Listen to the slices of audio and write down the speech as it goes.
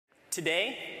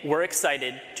Today, we're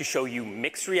excited to show you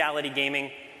mixed reality gaming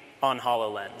on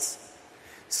HoloLens.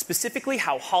 Specifically,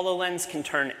 how HoloLens can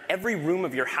turn every room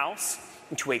of your house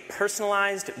into a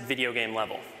personalized video game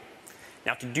level.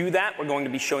 Now, to do that, we're going to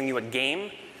be showing you a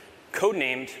game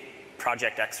codenamed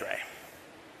Project Xray.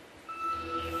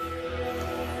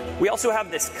 We also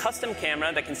have this custom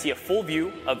camera that can see a full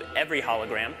view of every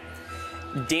hologram.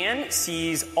 Dan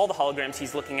sees all the holograms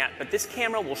he's looking at, but this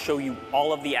camera will show you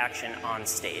all of the action on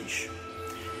stage.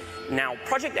 Now,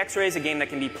 Project Xray is a game that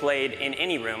can be played in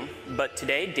any room, but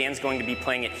today Dan's going to be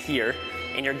playing it here,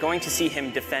 and you're going to see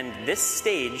him defend this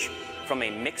stage from a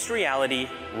mixed reality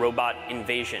robot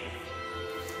invasion.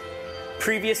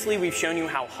 Previously, we've shown you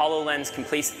how HoloLens can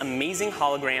place amazing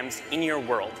holograms in your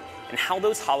world, and how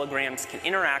those holograms can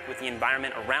interact with the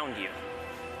environment around you.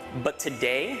 But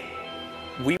today,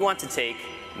 we want to take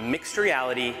mixed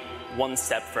reality one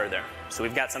step further. So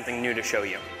we've got something new to show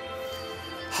you.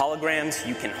 Holograms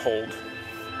you can hold.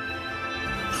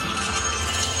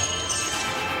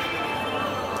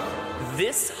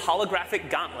 This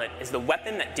holographic gauntlet is the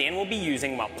weapon that Dan will be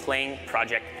using while playing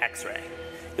Project Xray.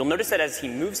 You'll notice that as he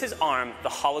moves his arm, the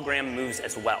hologram moves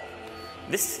as well.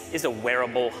 This is a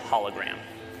wearable hologram.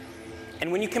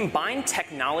 And when you combine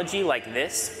technology like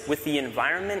this with the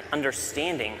environment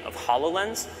understanding of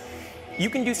HoloLens, you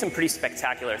can do some pretty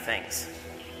spectacular things.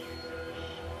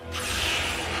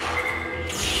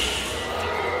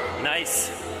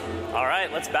 Nice. All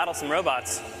right, let's battle some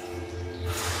robots.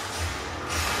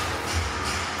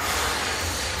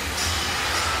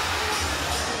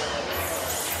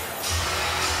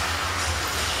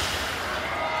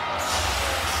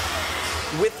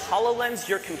 With HoloLens,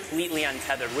 you're completely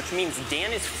untethered, which means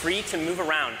Dan is free to move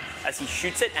around as he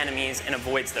shoots at enemies and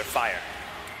avoids their fire.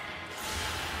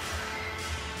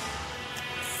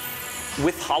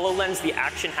 With HoloLens, the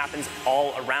action happens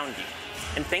all around you.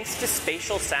 And thanks to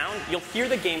spatial sound, you'll hear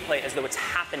the gameplay as though it's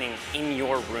happening in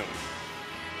your room.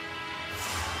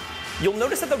 You'll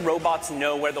notice that the robots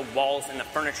know where the walls and the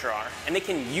furniture are, and they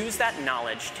can use that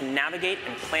knowledge to navigate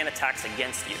and plan attacks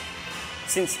against you.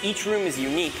 Since each room is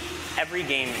unique, every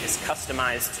game is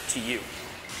customized to you.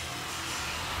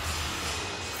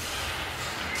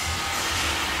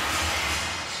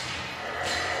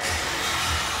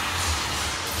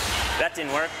 That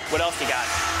didn't work. What else you got?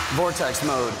 Vortex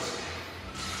mode.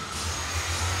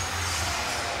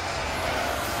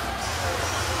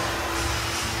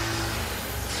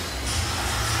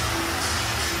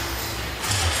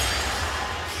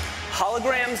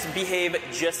 Holograms behave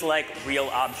just like real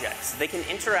objects. They can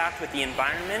interact with the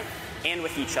environment and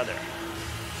with each other.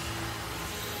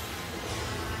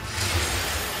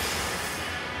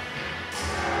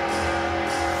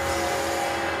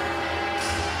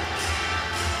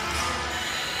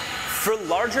 For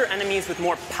larger enemies with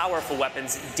more powerful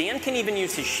weapons, Dan can even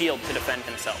use his shield to defend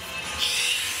himself.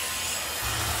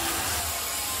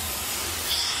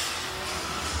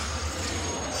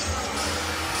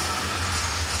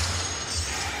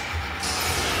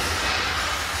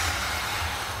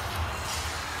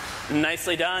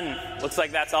 Nicely done. Looks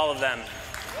like that's all of them.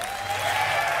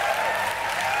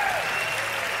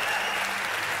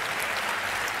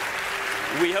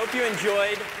 We hope you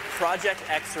enjoyed Project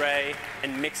Xray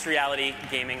and mixed reality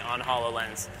gaming on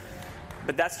HoloLens.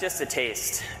 But that's just a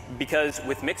taste, because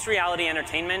with mixed reality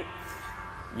entertainment,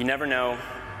 you never know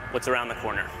what's around the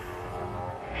corner.